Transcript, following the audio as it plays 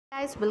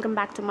Guys, welcome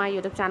back to my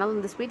YouTube channel.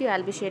 In this video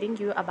I'll be sharing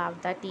you about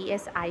the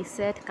TS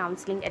ICET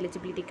counseling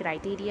eligibility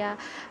criteria,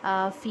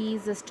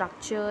 fees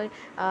structure,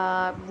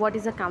 what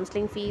is the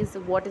counseling fees,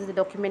 what is the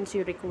documents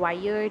you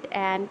required,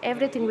 and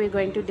everything we're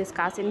going to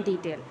discuss in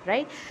detail,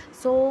 right?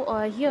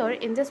 So here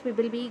in this we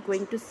will be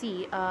going to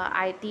see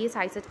TS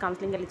ICET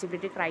counseling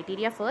eligibility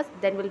criteria first,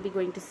 then we'll be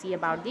going to see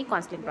about the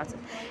counseling process.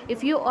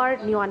 If you are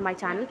new on my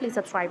channel, please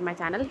subscribe my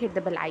channel, hit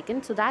the bell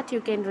icon so that you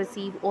can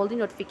receive all the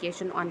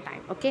notification on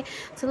time. Okay,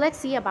 so let's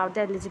see about the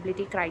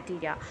eligibility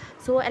criteria.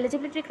 So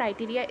eligibility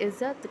criteria is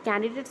the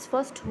candidates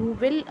first who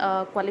will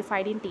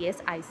qualified in TS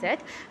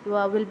ICET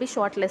will be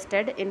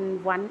shortlisted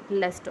in one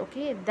list.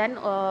 Okay, then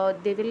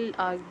they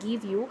will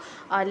give you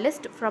a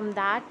list. From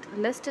that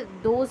list,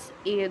 those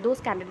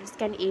candidates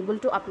can able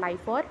to apply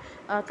for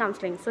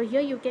counseling. So here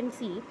you can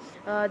see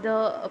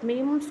the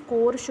minimum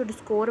score should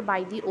score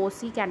by the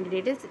OC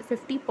candidate is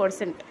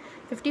 50%.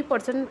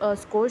 50%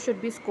 score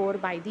should be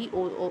scored by the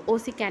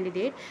OC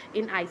candidate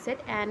in ICET,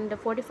 and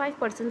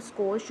 45%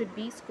 score should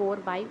be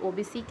scored by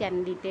OBC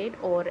candidate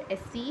or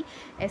SC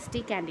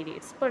ST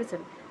candidates person.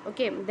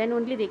 Okay, then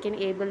only they can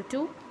able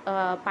to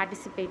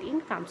participate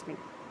in counseling.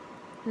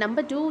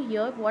 Number 2,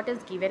 here what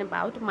is given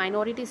about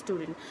minority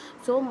student.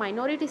 So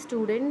minority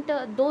student,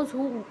 those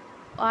who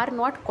are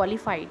not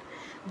qualified,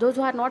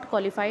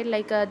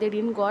 like they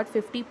didn't got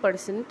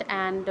 50%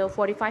 and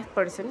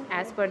 45%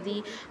 as per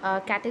the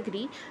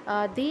category,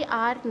 they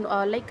are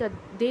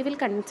they will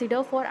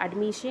consider for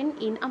admission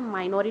in a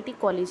minority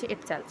college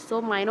itself.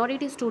 So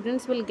minority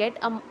students will get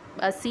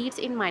seats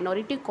in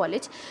minority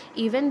college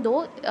even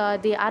though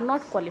they are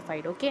not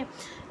qualified. Okay,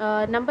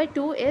 number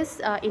 2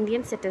 is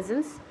Indian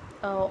citizens.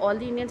 All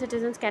the Indian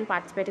citizens can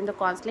participate in the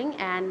counseling,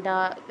 and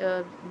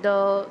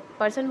the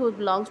person who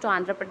belongs to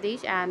Andhra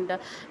Pradesh and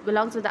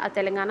belongs to the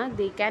Telangana,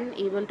 they can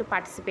able to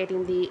participate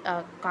in the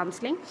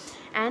counseling.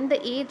 And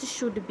the age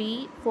should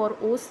be for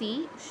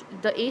OC,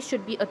 the age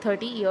should be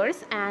 30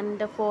 years,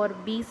 and for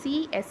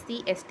BC,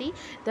 SC, ST,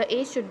 the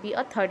age should be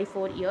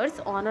 34 years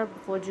on or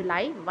before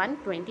July 1,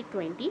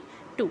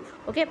 2022.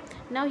 Okay,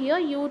 now here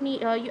you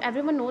need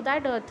everyone know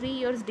that 3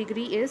 years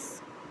degree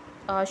is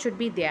should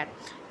be there.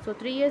 So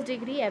 3 years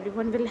degree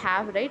everyone will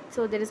have, right?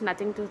 So there is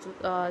nothing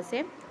to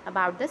say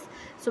about this.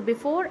 So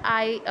before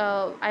I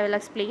will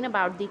explain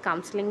about the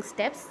counseling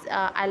steps,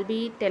 I'll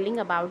be telling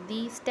about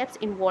the steps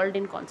involved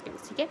in counseling.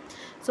 Okay,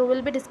 so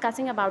we'll be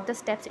discussing about the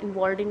steps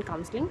involved in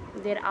counseling.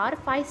 There are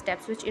 5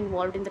 steps which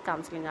involved in the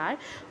counseling are: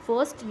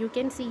 first, you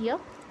can see here,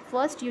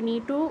 first you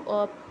need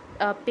to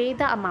pay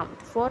the amount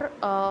for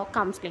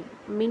counseling.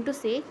 Mean to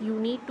say, you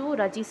need to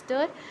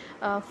register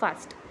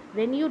first.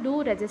 When you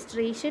do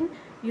registration,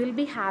 you will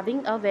be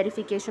having a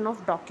verification of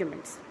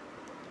documents.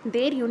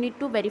 There you need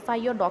to verify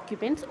your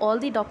documents. All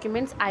the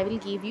documents I will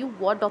give you,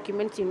 what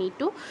documents you need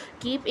to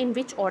keep, in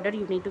which order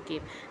you need to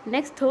keep.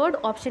 Next, third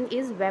option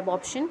is web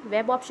option.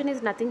 Web option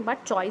is nothing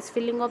but choice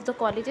filling of the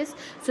colleges.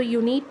 So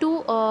you need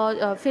to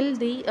fill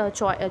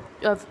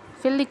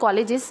the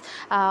colleges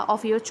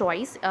of your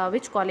choice,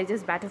 which college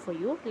is better for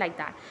you, like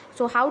that.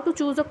 So how to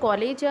choose a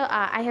college,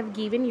 I have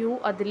given you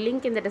the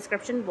link in the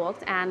description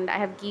box, and I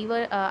have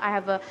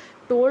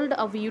told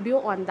a video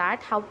on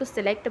that, how to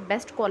select the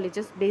best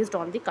colleges based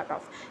on the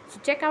cutoff. So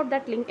check out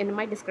that link in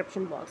my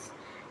description box.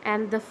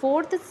 And the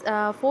fourth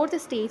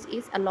stage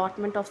is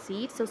allotment of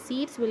seats. So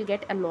seats will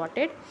get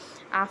allotted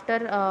after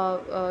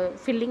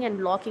filling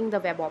and locking the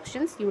web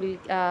options.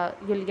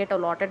 You'll get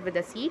allotted with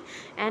the seat,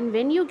 and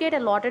when you get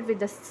allotted with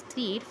the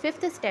seat,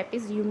 fifth step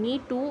is you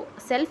need to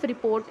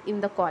self-report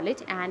in the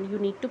college, and you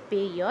need to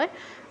pay your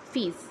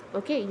fees.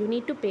 Okay, you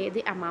need to pay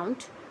the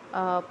amount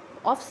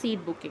of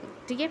seat booking.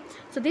 Okay,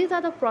 so these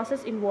are the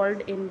process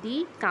involved in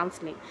the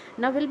counseling.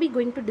 Now we'll be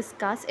going to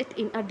discuss it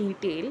in a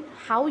detail,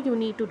 how you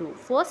need to do.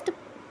 First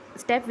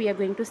step, we are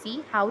going to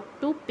see how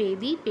to pay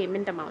the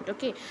payment amount.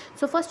 Okay,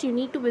 so first you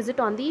need to visit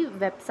on the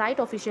website,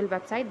 official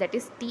website, that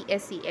is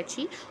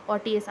TSCHE or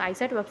TS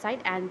ICET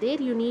website, and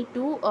there you need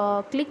to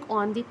click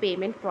on the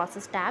payment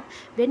process tab.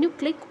 When you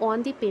click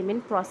on the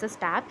payment process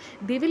tab,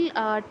 they will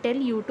tell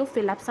you to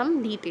fill up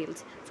some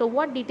details. So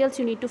what details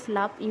you need to fill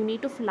up? You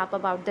need to fill up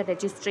about the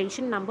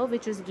registration number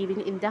which is given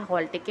in the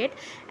hall ticket,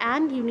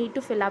 and you need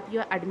to fill up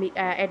your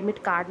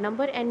admit card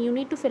number, and you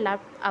need to fill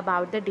up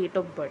about the date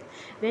of birth.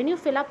 When you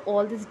fill up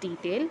all this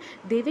detail,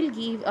 they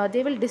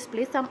will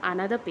display some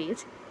another page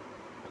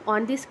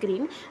on the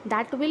screen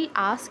that will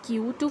ask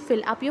you to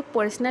fill up your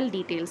personal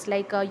details,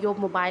 like your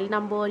mobile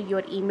number,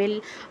 your email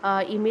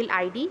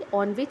ID,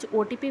 on which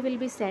OTP will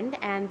be sent,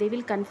 and they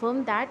will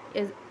confirm that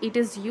it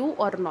is you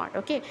or not.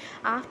 Okay,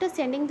 after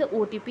sending the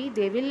OTP,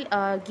 they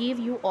will give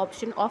you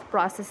option of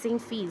processing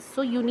fees.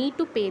 So you need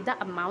to pay the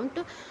amount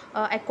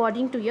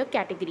according to your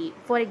category.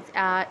 For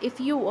if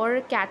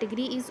your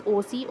category is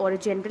OC or a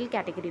general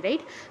category,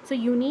 right, so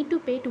you need to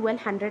pay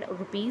 1200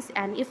 rupees,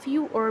 and if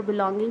you are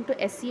belonging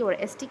to SC or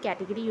ST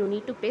category, category, you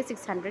need to pay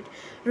 600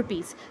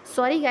 rupees.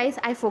 Sorry guys,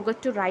 I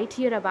forgot to write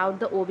here about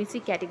the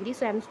OBC category,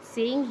 so I'm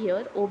saying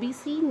here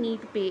OBC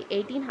need to pay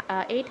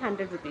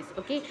 800 rupees.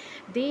 Okay,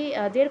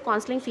 their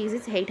counseling fees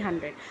is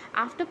 800.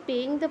 After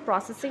paying the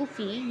processing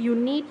fee, you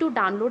need to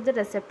download the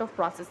receipt of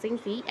processing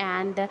fee,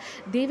 and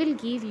they will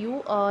give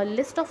you a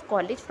list of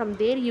college. From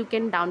there you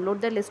can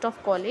download the list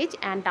of college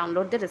and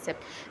download the receipt.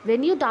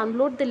 When you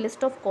download the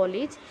list of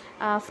college,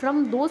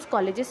 from those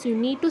colleges you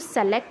need to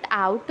select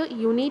out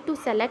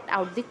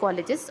the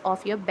colleges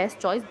of your best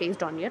choice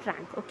based on your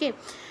rank. Okay,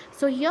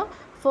 so here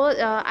for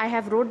I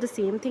have wrote the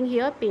same thing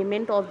here,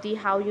 payment of the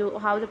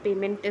how the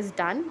payment is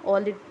done,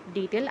 all the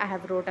detail I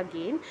have wrote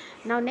again.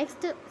 Now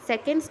next,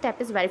 second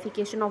step is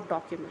verification of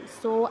documents.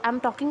 So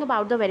I'm talking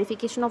about the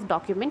verification of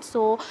documents.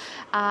 So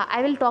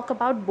I will talk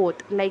about both,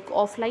 like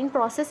offline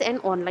process and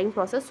online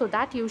process, so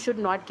that you should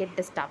not get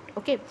disturbed.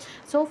 Okay,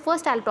 so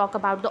first I'll talk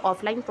about the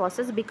offline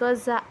process,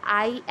 because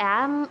I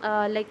am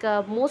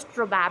most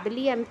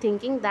probably I'm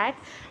thinking that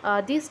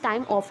this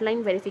time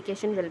offline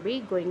verification will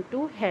be going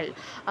to held,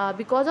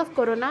 because of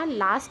corona.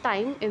 Last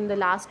time in the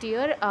last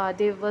year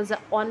there was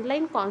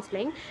online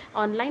counseling,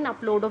 online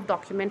upload of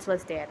documents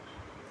was there.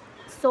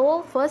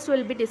 So first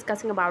we'll be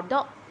discussing about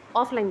the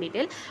offline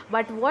detail,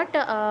 but what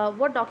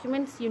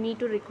documents you need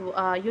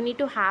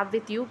to have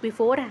with you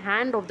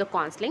beforehand of the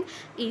counseling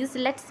is,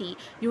 let's see,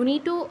 you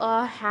need to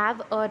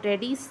have a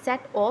ready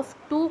set of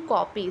two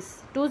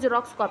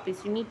Xerox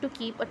copies. You need to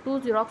keep two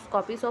Xerox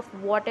copies of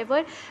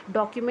whatever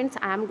documents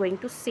I am going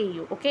to say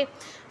you. Okay,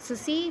 so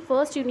see,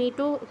 first you need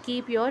to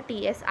keep your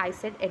TS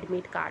ICET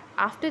admit card.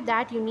 After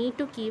that you need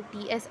to keep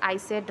TS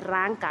ICET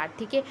rank card.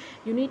 Okay,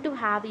 you need to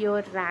have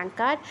your rank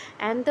card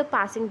and the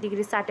passing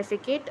degree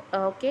certificate.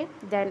 Okay,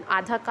 then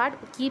Aadhaar card,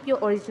 keep your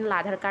original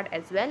Aadhaar card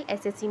as well,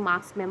 SSC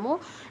marks memo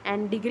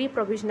and degree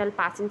provisional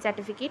passing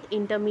certificate,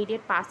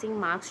 intermediate passing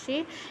marks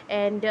sheet,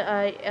 and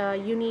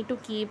you need to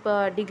keep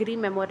degree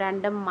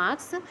memorandum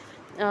marks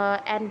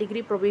and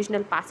degree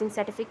provisional passing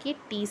certificate.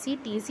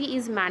 TC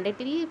is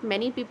mandatory.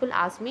 Many people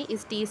ask me,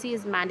 is TC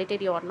is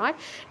mandatory or not?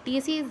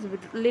 TC is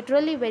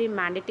literally very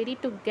mandatory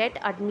to get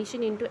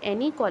admission into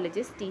any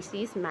colleges.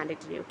 TC is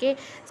mandatory. Okay,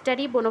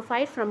 study bona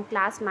fide from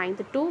class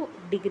 9th to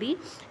degree,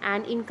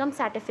 and income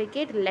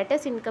certificate,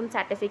 latest income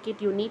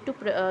certificate, you need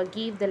to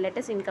give the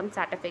latest income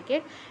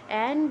certificate.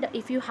 And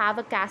if you have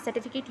a caste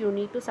certificate, you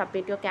need to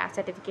submit your caste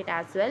certificate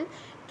as well,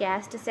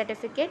 caste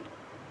certificate.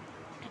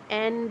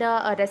 And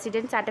a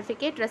resident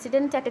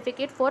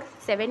certificate for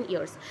 7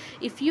 years.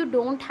 If you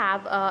don't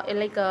have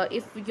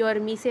if your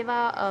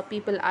MISEVA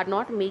people are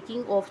not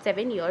making of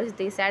 7 years,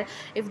 they said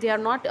if they are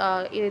not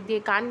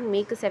they can't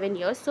make 7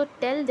 years, so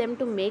tell them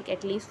to make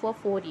at least for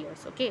 4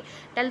 years. Okay,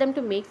 tell them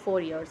to make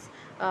 4 years.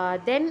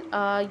 Then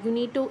you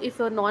need to,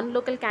 if a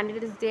non-local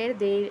candidate is there,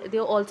 they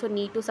also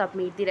need to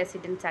submit the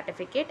resident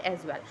certificate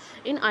as well.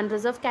 In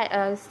unreserved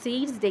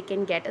seats they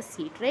can get a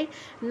seat, right?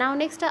 Now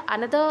next,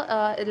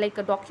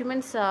 another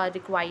documents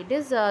required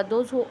is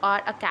those who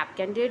are a CAP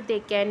candidate, they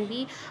can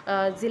be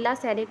Zilla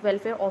Senate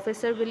Welfare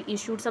Officer will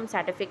issue some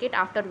certificate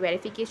after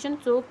verification,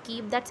 so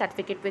keep that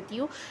certificate with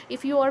you.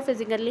 If you are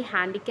physically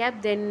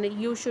handicapped, then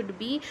you should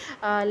be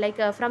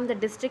from the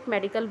district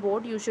medical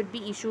board, you should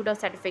be issued a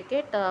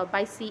certificate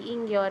by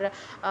seeing your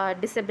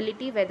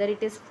disability, whether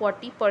it is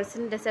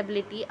 40%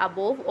 disability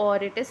above or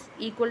it is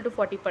equal to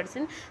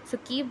 40%, so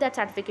keep that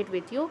certificate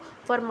with you.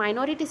 For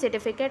minority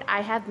certificate,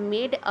 I have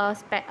made a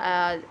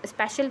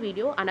special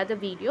video, another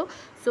video,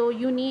 so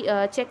you need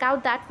check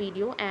out that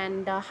video,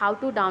 and how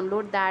to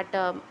download that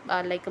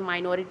a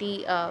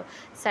minority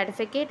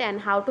certificate, and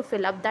how to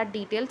fill up that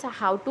details,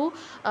 how to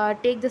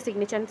take the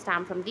signature and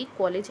stamp from the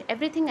college.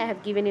 Everything I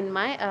have given in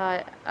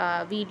my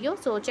video,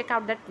 so check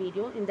out that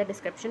video in the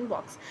description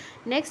box.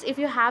 Next, if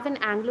you have an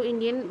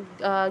Anglo-Indian,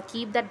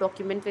 keep that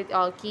document with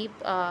keep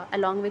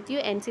along with you.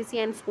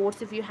 NCC and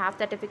sports, if you have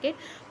certificate,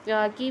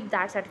 keep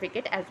that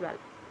certificate as well.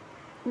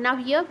 Now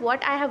here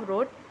what I have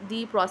wrote,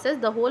 the process,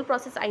 the whole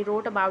process I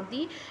wrote about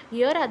the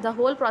the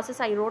whole process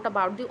I wrote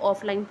about the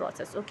offline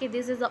process. Okay,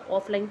 this is the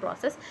offline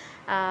process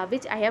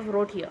which I have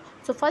wrote here.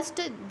 So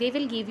first they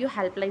will give you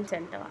helpline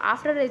center.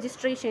 After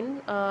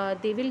registration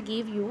they will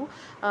give you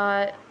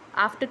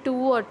after 2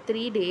 or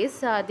 3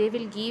 days they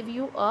will give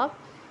you a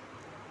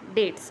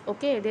dates.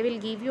 Okay, they will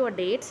give you a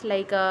dates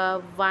like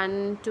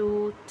 1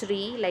 2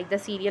 3 like the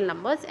serial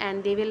numbers,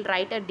 and they will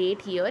write a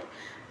date here,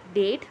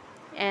 date,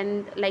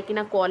 and like in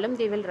a column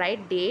they will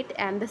write date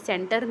and the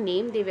center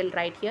name they will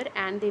write here,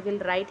 and they will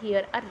write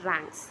here a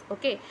ranks.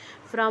 Okay,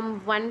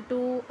 from 1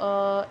 to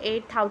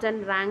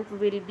 8,000 rank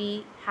will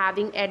be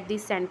having at the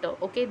center.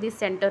 Okay, this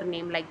center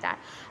name like that.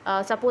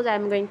 Suppose I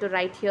am going to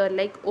write here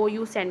like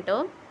OU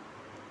center,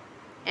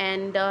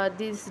 and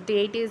this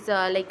date is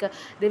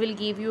they will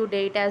give you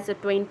date as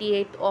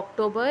 28th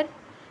October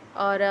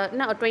or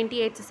no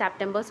 28th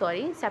September,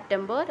 sorry,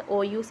 September,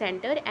 OU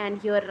center,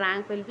 and your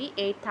rank will be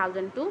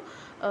 8,000 to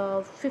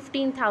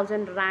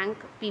 15,000 rank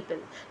people.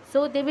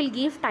 So they will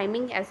give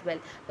timing as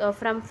well,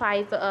 from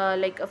 5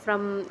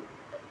 from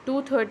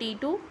 2:30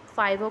 to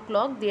 5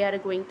 o'clock they are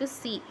going to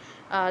see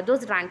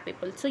those rank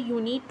people. So you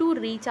need to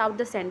reach out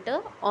the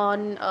center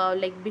on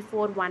like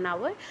before 1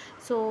 hour,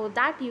 so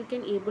that you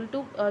can able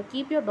to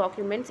keep your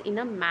documents in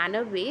a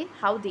manner way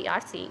how they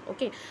are saying.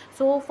 Okay,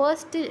 so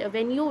first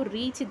when you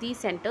reach these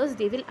centers,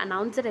 they will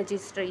announce the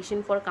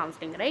registration for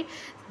counseling, right?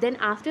 Then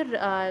after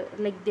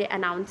like they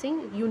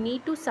announcing, you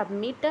need to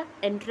submit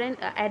entrance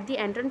at the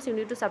entrance, you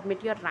need to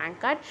submit your rank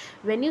card.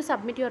 When you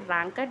submit your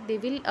rank card, they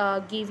will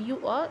give you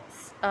a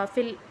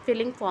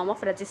filling form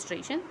of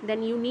registration.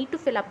 Then you need to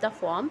fill up the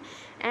form,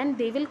 and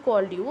they will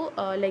call you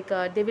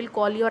they will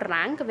call your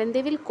rank. When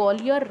they will call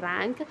your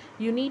rank,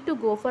 you need to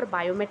go for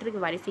biometric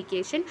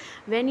verification.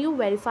 When you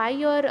verify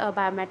your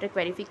biometric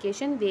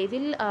verification, they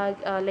will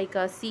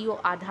see your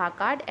Aadhaar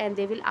card, and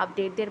they will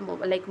update their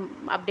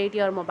update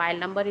your mobile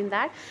number in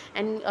that,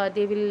 and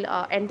they will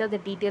enter the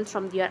details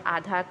from your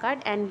Aadhaar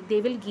card, and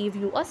they will give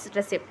you a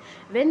receipt.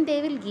 When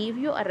they will give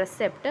you a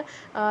receipt,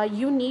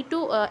 you need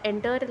to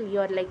enter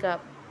your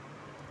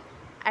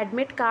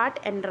admit card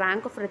and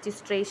rank of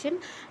registration,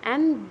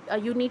 and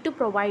you need to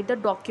provide the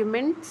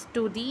documents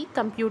to the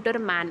computer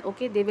man.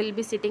 Okay, they will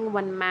be sitting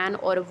one man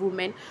or a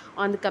woman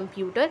on the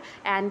computer,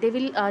 and they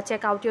will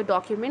check out your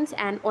documents,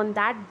 and on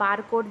that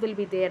barcode will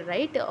be there,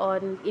 right,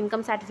 on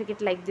income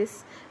certificate like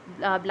this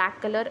black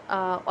color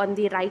on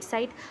the right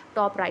side,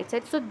 top right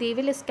side. So they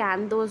will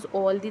scan those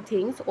all the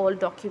things, all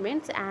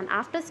documents, and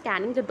after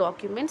scanning the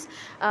documents,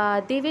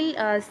 they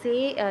will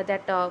say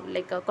that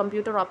a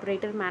computer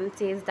operator man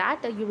says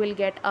that you will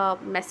get a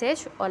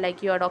message, or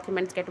like your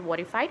documents get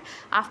verified.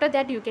 After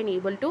that, you can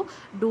able to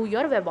do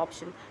your web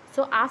option.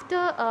 So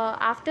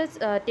after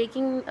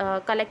taking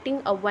collecting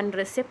one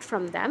receipt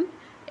from them,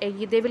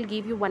 they will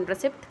give you one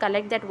receipt.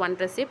 Collect that one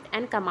receipt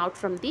and come out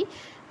from the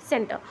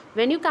center.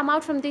 When you come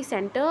out from the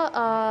center,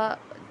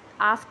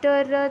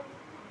 after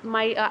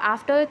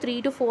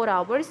 3 to 4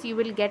 hours, you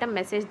will get a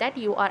message that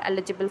you are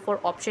eligible for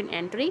option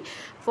entry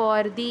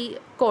for the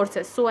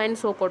courses, so and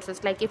so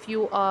courses, like if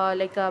you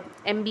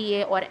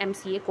MBA or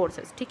MCA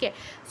courses. Okay,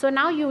 so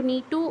now you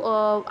need to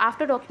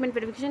after document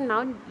verification,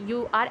 now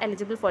you are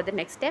eligible for the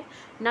next step.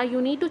 Now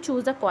you need to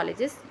choose the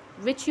colleges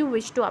which you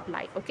wish to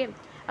apply, okay,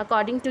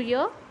 according to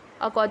your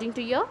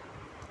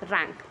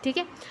rank.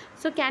 Okay,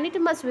 so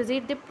candidate must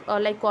visit the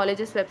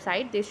colleges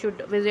website. They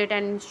should visit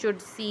and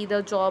should see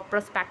the job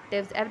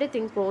prospectives,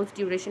 everything, course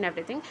duration,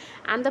 everything,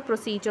 and the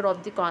procedure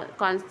of the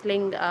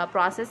counseling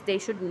process. They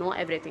should know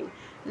everything.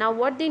 Now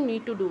what they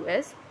need to do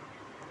is,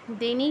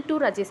 they need to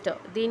register,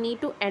 they need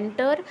to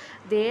enter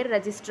their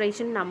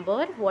registration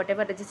number,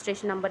 whatever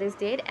registration number is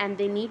there, and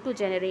they need to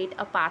generate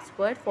a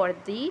password for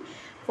the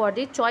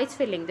choice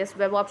filling. This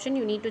web option,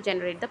 you need to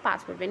generate the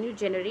password. When you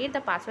generate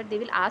the password, they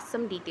will ask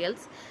some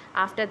details.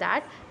 After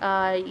that,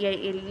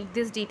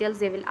 these details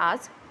they will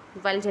ask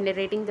while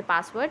generating the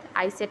password: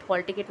 ICET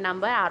hall ticket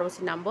number,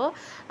 ROC number,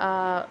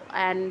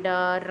 and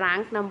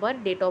rank number,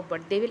 date of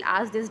birth. They will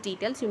ask these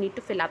details. You need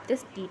to fill up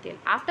this detail.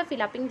 After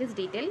filling this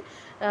detail,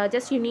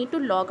 just you need to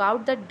log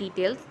out the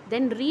details,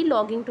 then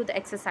re-logging to the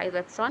exercise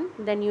option.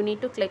 Then you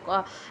need to click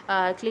your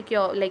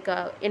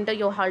enter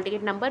your hall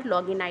ticket number,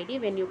 login ID.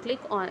 When you click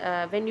on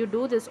when you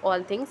do this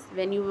all things,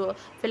 when you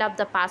fill up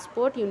the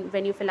passport,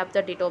 when you fill up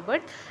the date of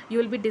birth, you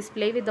will be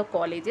displayed with the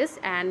colleges,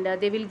 and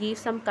they will give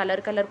some color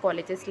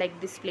colleges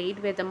like displayed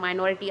with the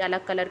minority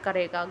अलग color का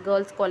रहेगा,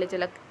 girls college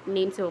अलग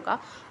name से होगा,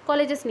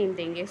 colleges name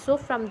देंगे. So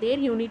from there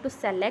you need to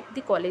select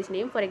the college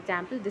name. For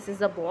example, this is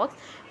the box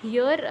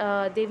here.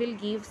 They will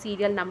give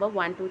serial number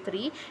 1 2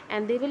 3,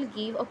 and they will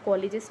give a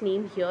college's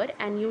name here,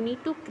 and you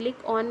need to click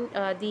on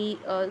the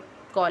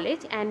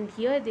college, and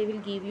here they will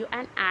give you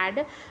and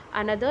add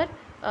another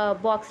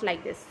box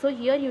like this. So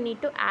here you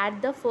need to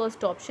add the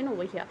first option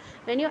over here.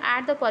 When you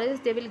add the colleges,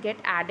 they will get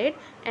added,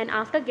 and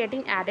after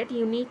getting added,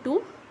 you need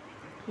to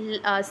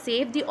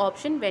save the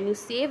option. When you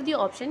save the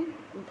option,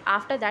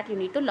 after that you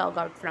need to log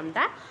out from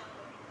the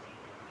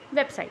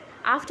website.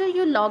 After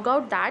you log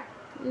out that,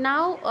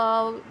 now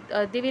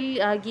they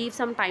will give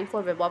some time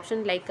for web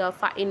option, like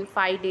in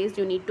 5 days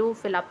you need to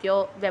fill up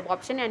your web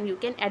option, and you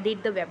can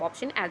edit the web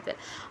option as well.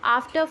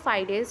 After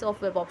 5 days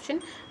of web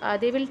option,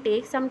 they will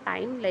take some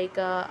time, like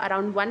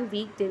around 1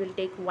 week. They will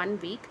take 1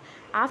 week.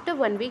 After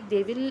 1 week,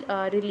 they will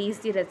release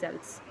the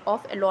results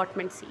of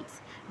allotment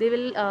seats. They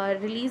will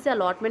release the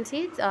allotment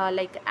seats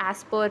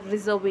as per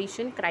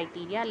reservation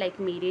criteria, like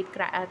merit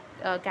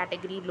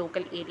category,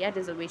 local area,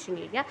 reservation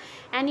area,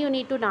 and you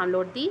need to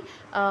download the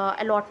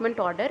allotment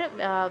order.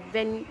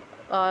 When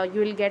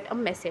you will get a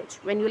message,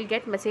 when you will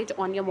get message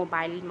on your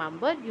mobile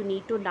number, you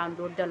need to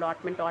download the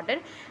allotment order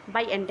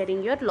by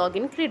entering your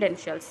login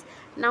credentials.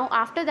 Now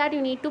after that,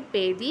 you need to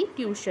pay the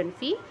tuition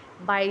fee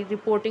by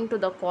reporting to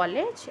the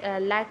college,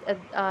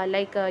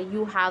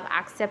 you have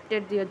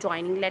accepted the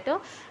joining letter.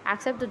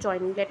 Accept the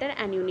joining letter,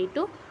 and you need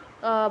to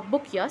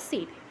book your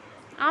seat.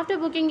 After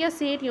booking your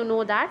seat, you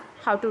know that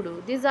how to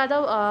do. These are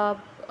the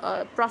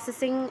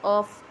processing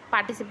of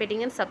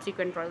participating in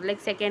subsequent rounds, like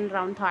second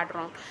round, third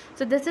round.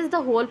 So this is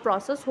the whole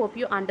process. Hope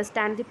you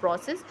understand the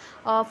process.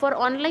 For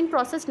online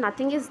process,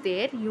 nothing is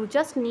there. You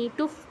just need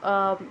to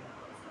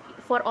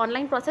for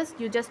online process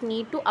you just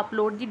need to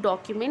upload the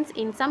documents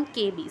in some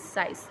KB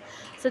size.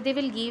 So they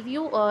will give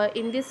you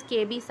in this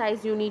KB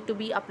size you need to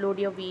be upload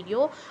your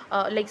video,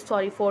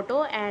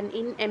 photo, and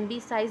in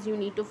MB size you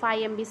need to 5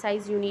 MB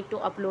size you need to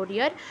upload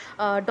your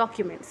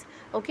documents.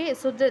 Okay,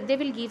 so they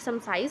will give some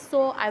size.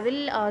 So I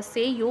will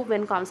say you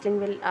when counseling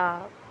will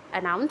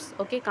announce.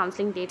 Okay,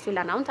 counseling dates will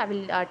announce. I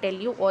will tell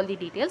you all the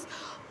details.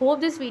 Hope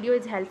this video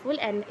is helpful,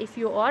 and if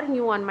you are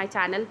new on my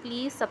channel,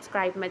 please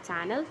subscribe my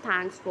channel.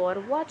 Thanks for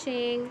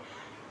watching.